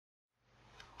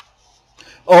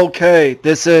Okay,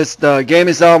 this is the Game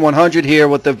is On 100 here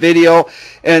with the video,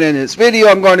 and in this video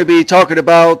I'm going to be talking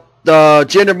about the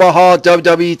Jinder Mahal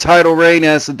WWE title reign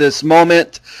as of this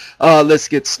moment. Let's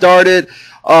get started.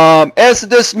 As of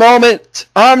this moment,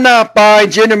 I'm not buying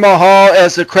Jinder Mahal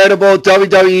as a credible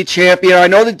WWE champion. I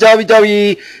know the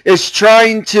WWE is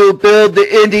trying to build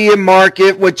the Indian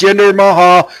market with Jinder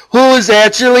Mahal, who is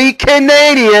actually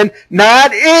Canadian,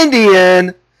 not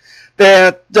Indian.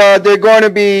 That they're going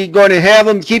to have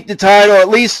him keep the title at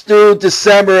least through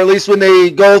December, at least when they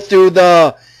go through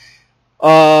the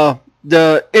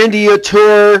India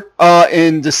tour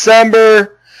in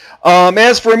December.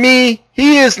 As for me,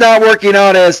 he is not working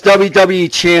out as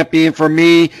WWE champion for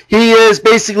me. He is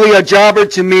basically a jobber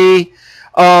to me.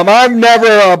 I've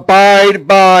never abide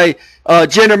by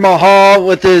Jinder Mahal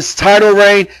with his title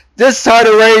reign. This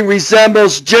title reign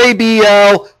resembles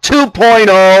JBL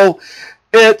 2.0.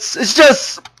 It's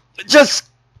just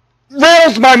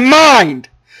rattles my mind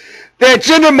that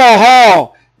Jinder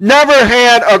Mahal never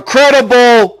had a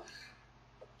credible,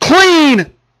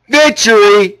 clean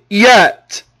victory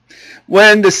yet.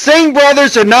 When the Singh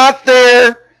brothers are not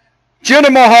there,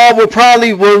 Jinder Mahal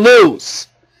will lose.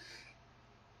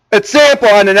 Example,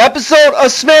 on an episode of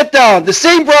SmackDown, the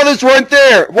Singh brothers weren't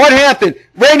there. What happened?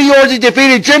 Randy Orton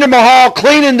defeated Jinder Mahal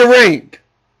clean in the ring.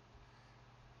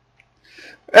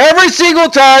 Every single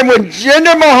time when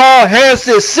Jinder Mahal has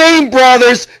the same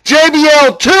brothers,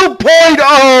 JBL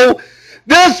 2.0,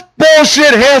 this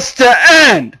bullshit has to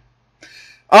end.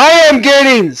 I am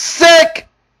getting sick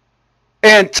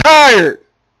and tired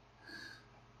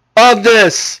of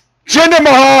this Jinder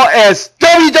Mahal as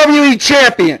WWE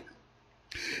champion.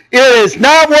 It is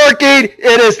not working.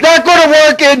 It is not going to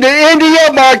work in the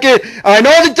India market. I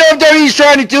know the WWE is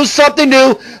trying to do something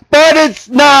new, but it's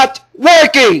not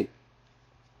working.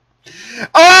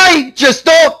 I just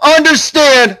don't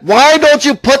understand, why don't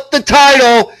you put the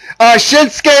title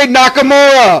Shinsuke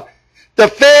Nakamura? The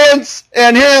fans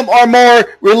and him are more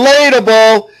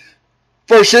relatable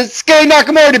for Shinsuke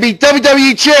Nakamura to be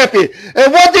WWE champion.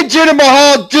 And what did Jinder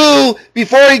Mahal do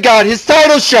before he got his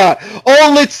title shot?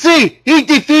 Oh, let's see. He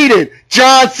defeated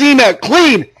John Cena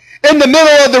clean in the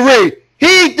middle of the ring.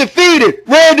 He defeated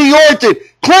Randy Orton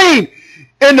clean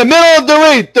in the middle of the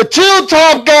ring, the two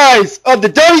top guys of the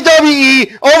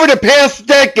WWE over the past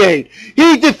decade.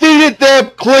 He defeated them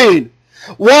clean.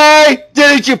 Why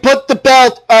didn't you put the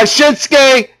belt on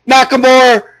Shinsuke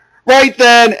Nakamura right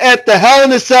then at the Hell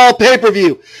in a Cell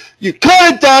pay-per-view? You could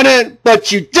have done it,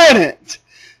 but you didn't.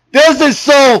 This is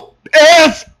so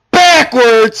ass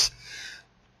backwards.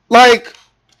 Like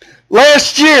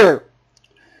last year,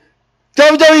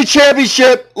 WWE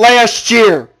Championship last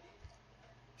year.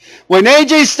 When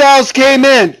AJ Styles came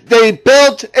in, they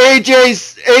built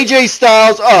AJ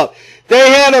Styles up.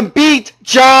 They had him beat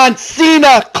John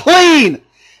Cena clean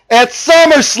at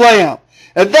SummerSlam.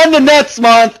 And then the next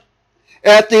month,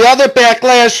 at the other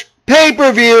Backlash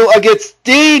pay-per-view against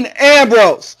Dean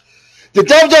Ambrose, the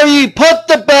WWE put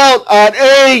the belt on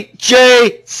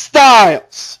AJ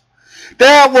Styles.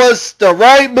 That was the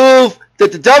right move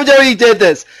that the WWE did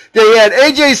this. They had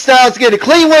AJ Styles get a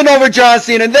clean win over John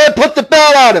Cena and then put the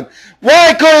belt on him.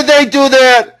 Why couldn't they do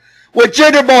that with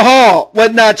Jinder Mahal?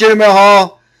 Well, not Jinder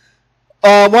Mahal.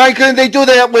 Why couldn't they do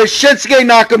that with Shinsuke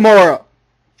Nakamura?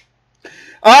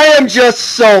 I am just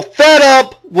so fed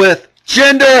up with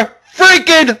Jinder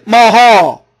freaking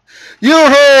Mahal. You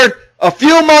heard a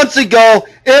few months ago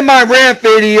in my rant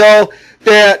video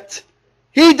that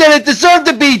he didn't deserve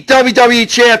to be WWE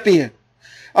champion.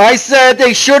 I said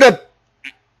they should have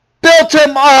built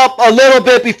him up a little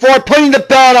bit before putting the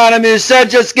belt on him instead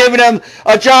of just giving him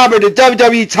a job or the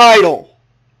WWE title.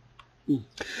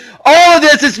 All of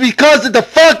this is because of the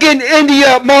fucking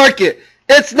India market.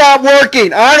 It's not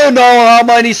working. I don't know how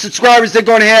many subscribers they're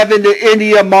going to have in the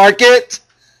India market.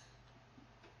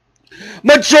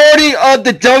 Majority of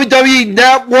the WWE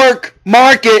network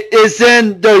market is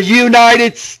in the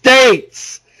United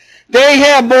States. They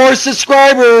have more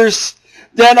subscribers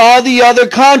than all the other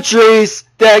countries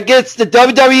that gets the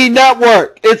WWE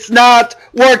network. It's not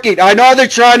working. I know they're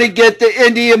trying to get the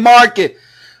Indian market,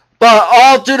 but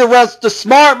all through the rest, the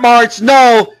smart marks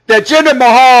know that Jinder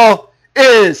Mahal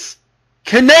is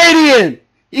Canadian.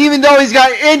 Even though he's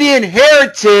got Indian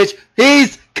heritage,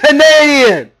 he's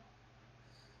Canadian.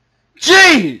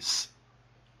 Jeez.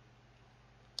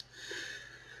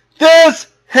 This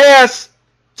has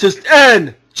to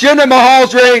end Jinder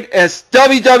Mahal's reign as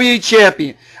WWE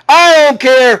champion. I don't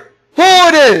care who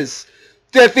it is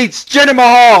that defeats Jinder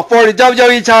Mahal for the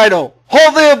WWE title.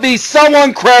 Hopefully it'll be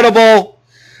someone credible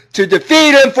to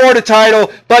defeat him for the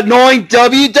title, but knowing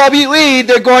WWE,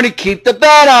 they're going to keep the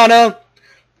belt on him.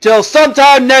 till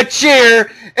sometime next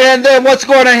year, and then what's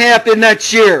going to happen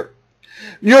next year?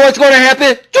 You know what's going to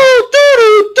happen?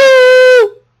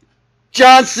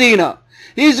 John Cena.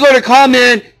 He's going to come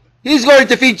in. He's going to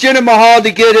defeat Jinder Mahal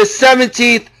to get his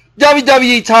 17th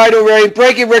WWE title reign,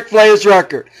 breaking Ric Flair's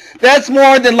record. That's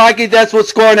more than likely that's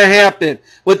what's going to happen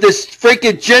with this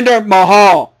freaking Jinder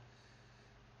Mahal.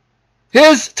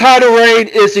 His title reign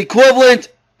is equivalent,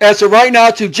 as of right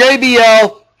now, to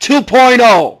JBL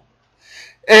 2.0.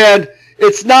 And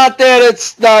it's not that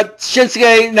it's not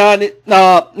Shinsuke, not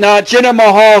Jinder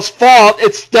Mahal's fault.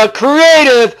 It's the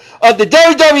creative of the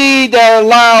WWE that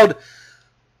allowed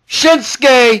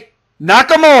Shinsuke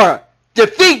Nakamura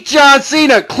defeat John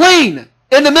Cena clean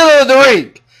in the middle of the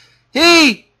ring.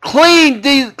 He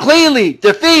cleanly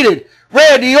defeated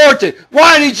Randy Orton.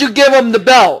 Why did you give him the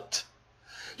belt?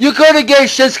 You could have gave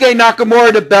Shinsuke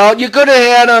Nakamura the belt. You could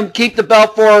have had him keep the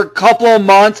belt for a couple of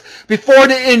months before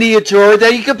the India tour.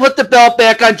 Then you could put the belt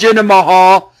back on Jinder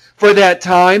Mahal for that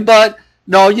time. But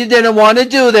no, you didn't want to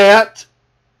do that.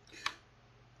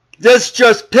 This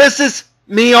just pisses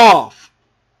me off.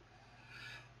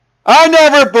 I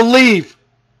never believed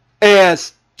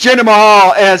as Jinder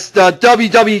Mahal as the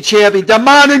WWE champion, the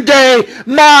modern day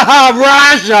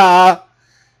Maharaja,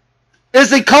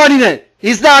 isn't cutting it.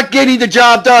 He's not getting the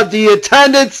job done. The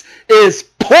attendance is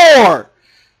poor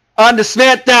on the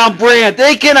SmackDown brand.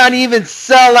 They cannot even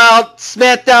sell out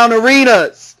SmackDown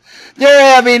arenas.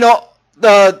 They're having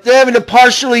to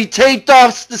partially taped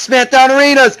off the SmackDown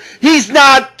arenas. He's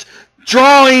not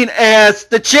drawing as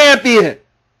the champion.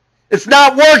 It's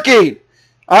not working.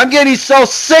 I'm getting so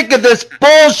sick of this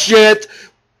bullshit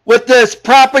with this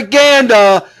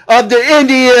propaganda of the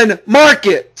Indian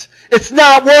market. It's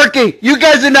not working. You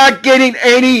guys are not getting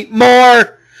any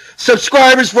more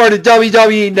subscribers for the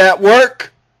WWE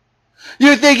Network.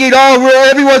 You're thinking, oh,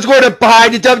 everyone's going to buy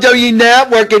the WWE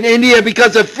Network in India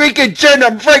because of freaking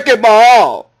Jinder freaking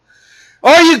Mahal.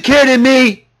 Are you kidding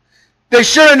me? They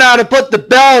should not have put the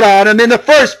belt on him in the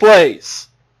first place.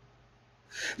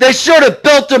 They should have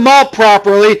built him up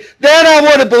properly. Then I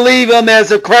would have believed him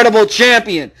as a credible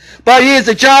champion. But he is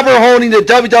a jobber holding the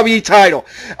WWE title.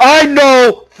 I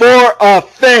know for a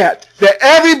fact that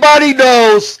everybody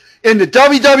knows in the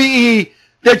WWE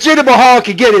that Jinder Mahal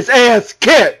can get his ass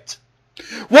kicked.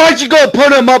 Why'd you go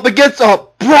put him up against a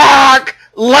Brock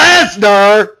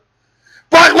Lesnar?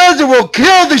 Brock Lesnar will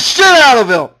kill the shit out of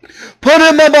him. Put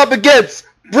him up against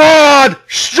Braun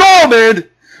Strowman.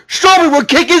 Strowman will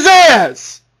kick his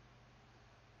ass.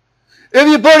 If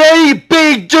you put any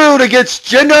big dude against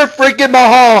Jinder freaking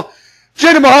Mahal,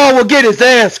 Jinder Mahal will get his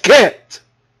ass kicked.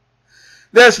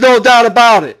 There's no doubt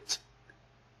about it.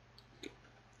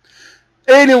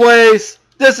 Anyways,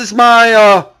 this is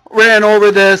my rant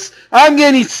over this. I'm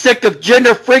getting sick of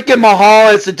Jinder freaking Mahal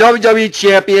as the WWE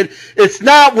champion. It's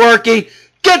not working.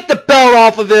 Get the belt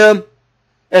off of him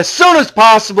as soon as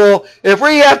possible. If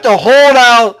we have to hold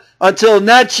out until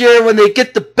next year when they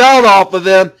get the belt off of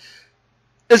him,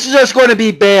 it's just going to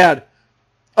be bad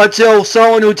until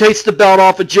someone who takes the belt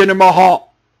off of Jinder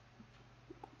Mahal.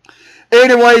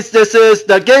 Anyways, this is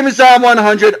the Game Is On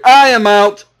 100. I am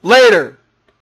out. Later.